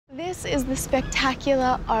This is the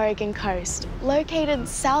spectacular Oregon coast, located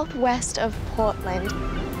southwest of Portland.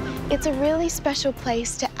 It's a really special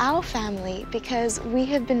place to our family because we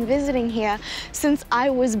have been visiting here since I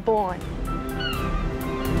was born.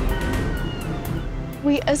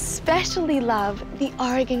 We especially love the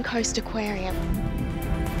Oregon Coast Aquarium.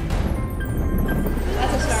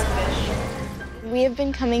 That's a starfish. We have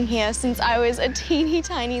been coming here since I was a teeny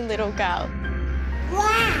tiny little girl.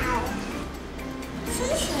 Wow!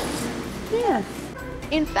 Yeah.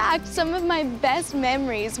 In fact, some of my best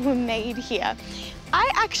memories were made here. I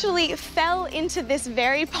actually fell into this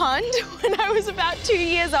very pond when I was about 2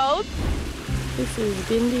 years old. This is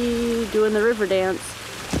Bindi doing the river dance.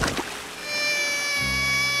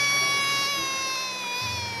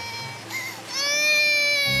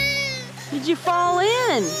 Did you fall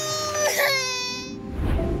in?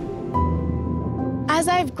 As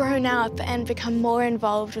I've grown up and become more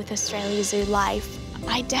involved with Australia Zoo life,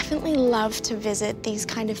 I definitely love to visit these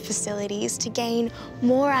kind of facilities to gain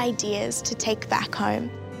more ideas to take back home.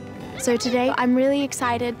 So today I'm really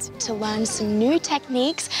excited to learn some new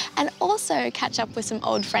techniques and also catch up with some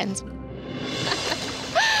old friends.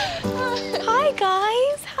 Hi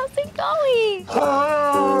guys, how's it going?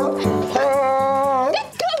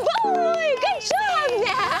 Good boy, good job,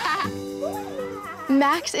 Max!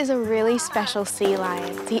 Max is a really special sea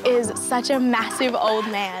lion. He is such a massive old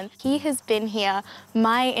man. He has been here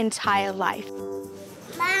my entire life.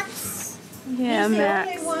 Max. Yeah, He's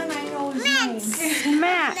Max. the only one I know his name.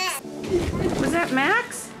 Max. Was that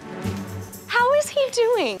Max? How is he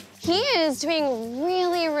doing? He is doing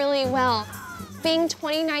really, really well. Being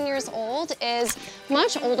 29 years old is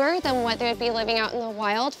much older than what they would be living out in the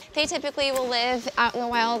wild. They typically will live out in the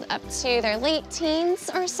wild up to their late teens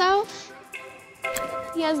or so.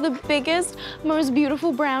 He has the biggest, most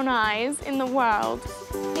beautiful brown eyes in the world.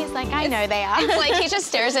 He's like, I know they are. It's like he just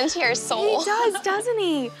stares into your soul. He does, doesn't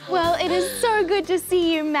he? Well, it is so good to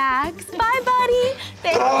see you, Max. Bye, buddy.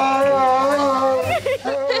 Buddy.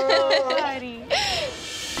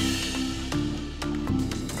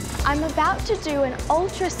 I'm about to do an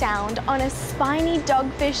ultrasound on a spiny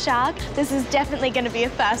dogfish shark. This is definitely going to be a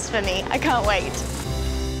first for me. I can't wait.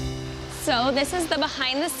 So this is the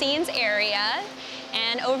behind-the-scenes area.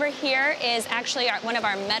 And over here is actually one of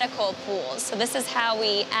our medical pools. So this is how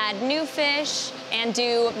we add new fish and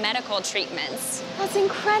do medical treatments. That's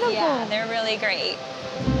incredible. Yeah, they're really great.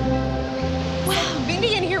 Wow.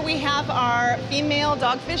 Bindi, in here we have our female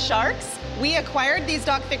dogfish sharks. We acquired these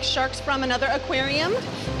dogfish sharks from another aquarium,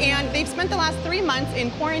 and they've spent the last 3 months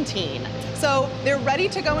in quarantine. So they're ready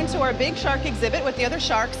to go into our big shark exhibit with the other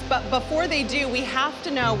sharks, but before they do, we have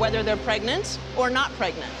to know whether they're pregnant or not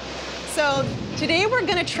pregnant. So today we're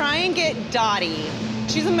gonna try and get Dottie.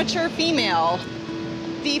 She's a mature female.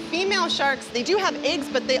 The female sharks, they do have eggs,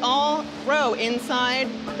 but they all grow inside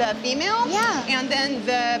the female. Yeah. And then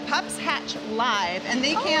the pups hatch live, and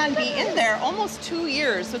they can be in there almost 2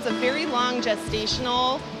 years. So it's a very long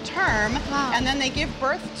gestational term. Wow. And then they give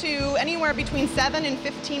birth to anywhere between 7 and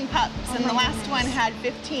 15 pups, and the last one had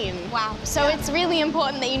 15. Wow. So it's really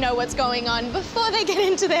important that you know what's going on before they get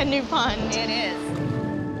into their new pond. It is.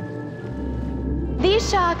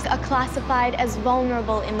 These sharks are classified as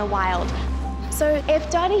vulnerable in the wild. So if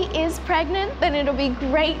Dottie is pregnant, then it'll be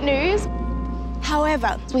great news.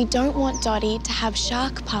 However, we don't want Dottie to have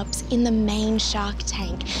shark pups in the main shark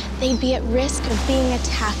tank. They'd be at risk of being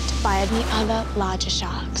attacked by the other larger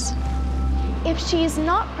sharks. If she's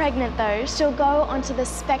not pregnant though, she'll go onto the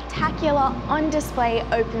spectacular on-display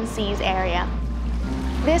open seas area.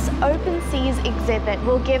 This open seas exhibit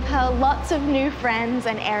will give her lots of new friends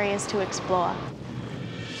and areas to explore.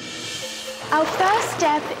 Our first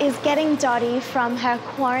step is getting Dottie from her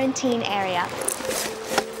quarantine area.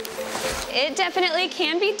 It definitely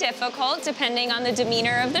can be difficult depending on the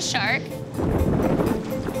demeanor of the shark.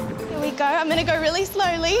 Here we go. I'm gonna go really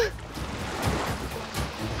slowly.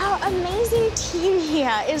 Our amazing team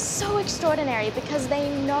here is so extraordinary because they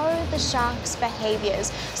know the shark's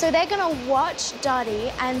behaviors. So they're gonna watch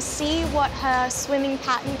Dottie and see what her swimming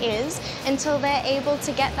pattern is until they're able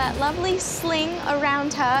to get that lovely sling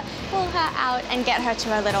around her, pull her out, and get her to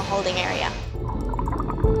her little holding area.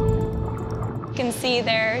 You can see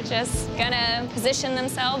they're just gonna position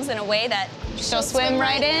themselves in a way that she'll swim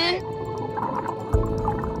right in.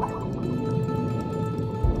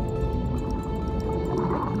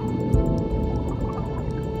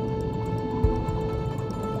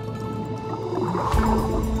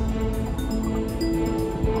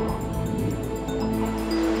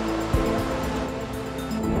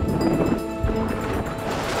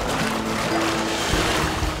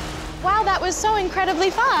 Wow, that was so incredibly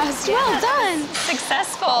fast. Well done.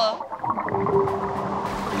 Successful.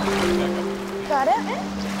 Got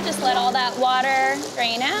it? Just let all that water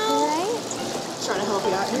drain out. Trying to help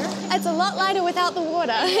you out here. It's a lot lighter without the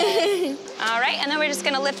water. All right, and then we're just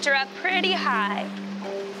gonna lift her up pretty high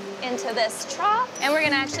into this trough, and we're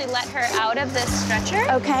gonna actually let her out of this stretcher.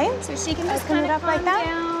 Okay. So she can just Open kind it of up like that.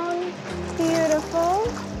 down.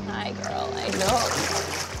 Beautiful. Hi, girl, I know.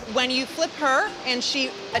 When you flip her and she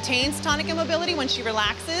attains tonic immobility, when she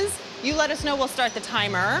relaxes, you let us know, we'll start the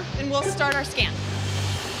timer, and we'll start our scan.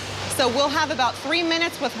 So we'll have about 3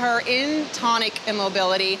 minutes with her in tonic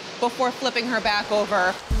immobility before flipping her back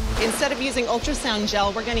over. Instead of using ultrasound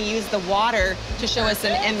gel, we're gonna use the water to show us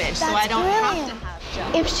an image, so I don't have to have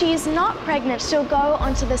gel. If she's not pregnant, she'll go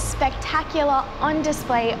onto the spectacular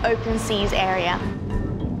on-display open seas area.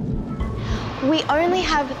 We only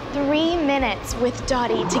have 3 minutes with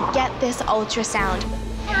Dottie to get this ultrasound.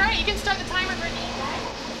 All right, you can start the timer, Brittany.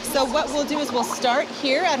 So what we'll do is we'll start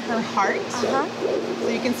here at her heart. So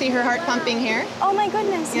you can see her heart pumping here. Oh my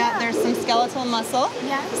goodness, Yeah, there's some skeletal muscle.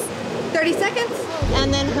 Yes. 30 seconds.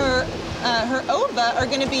 And then her ova are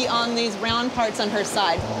gonna be on these round parts on her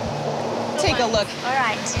side. Take a look. All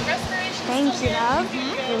right. Thank you, love.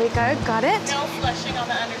 Here we go, got it. No flushing on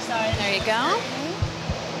the underside. There you go.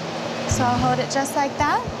 So I'll hold it just like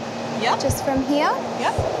that, Yep. just from here.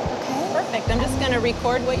 Yep. Okay. Perfect. I'm just gonna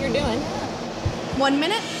record what you're doing. 1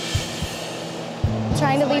 minute.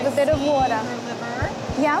 Trying to leave a bit of water. Her liver.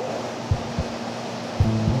 Yeah,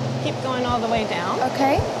 Keep going all the way down.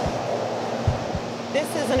 okay. This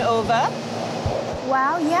is an ova.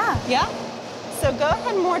 Wow, yeah. Yeah. So go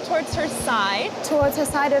ahead more towards her side. Towards her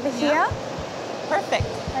side over here, Perfect.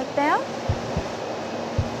 like there.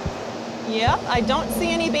 Yep. I don't see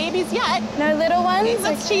any babies yet. No little ones?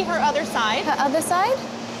 Let's see her other side. Her other side?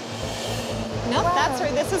 Nope, that's her.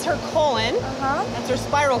 This is her colon. Uh-huh. That's her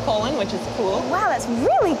spiral colon, which is cool. Wow, that's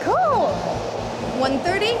really cool.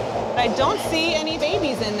 130. I don't see any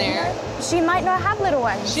babies in there. She might not have little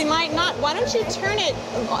ones. She might not. Why don't you turn it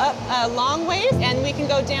up a long ways and we can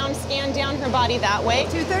go down, scan down her body that way.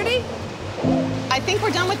 230. I think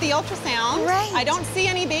we're done with the ultrasound. Great. I don't see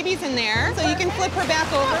any babies in there, so you can flip her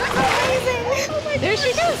back over. Amazing. Oh my There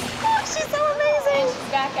she goes. Oh, she's so amazing.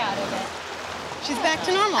 She's back out of it. She's back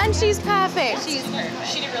to normal. And she's perfect. She's perfect.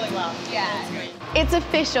 She did really well. Yeah. It's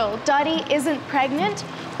official. Dottie isn't pregnant,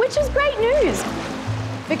 which is great news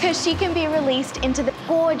because she can be released into the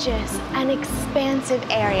gorgeous and expansive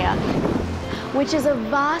area, which is a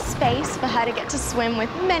vast space for her to get to swim with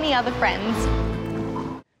many other friends.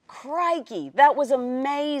 Crikey, that was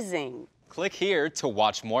amazing. Click here to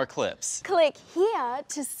watch more clips. Click here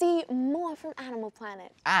to see more from Animal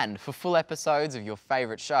Planet. And for full episodes of your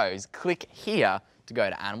favourite shows, click here to go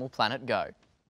to Animal Planet Go.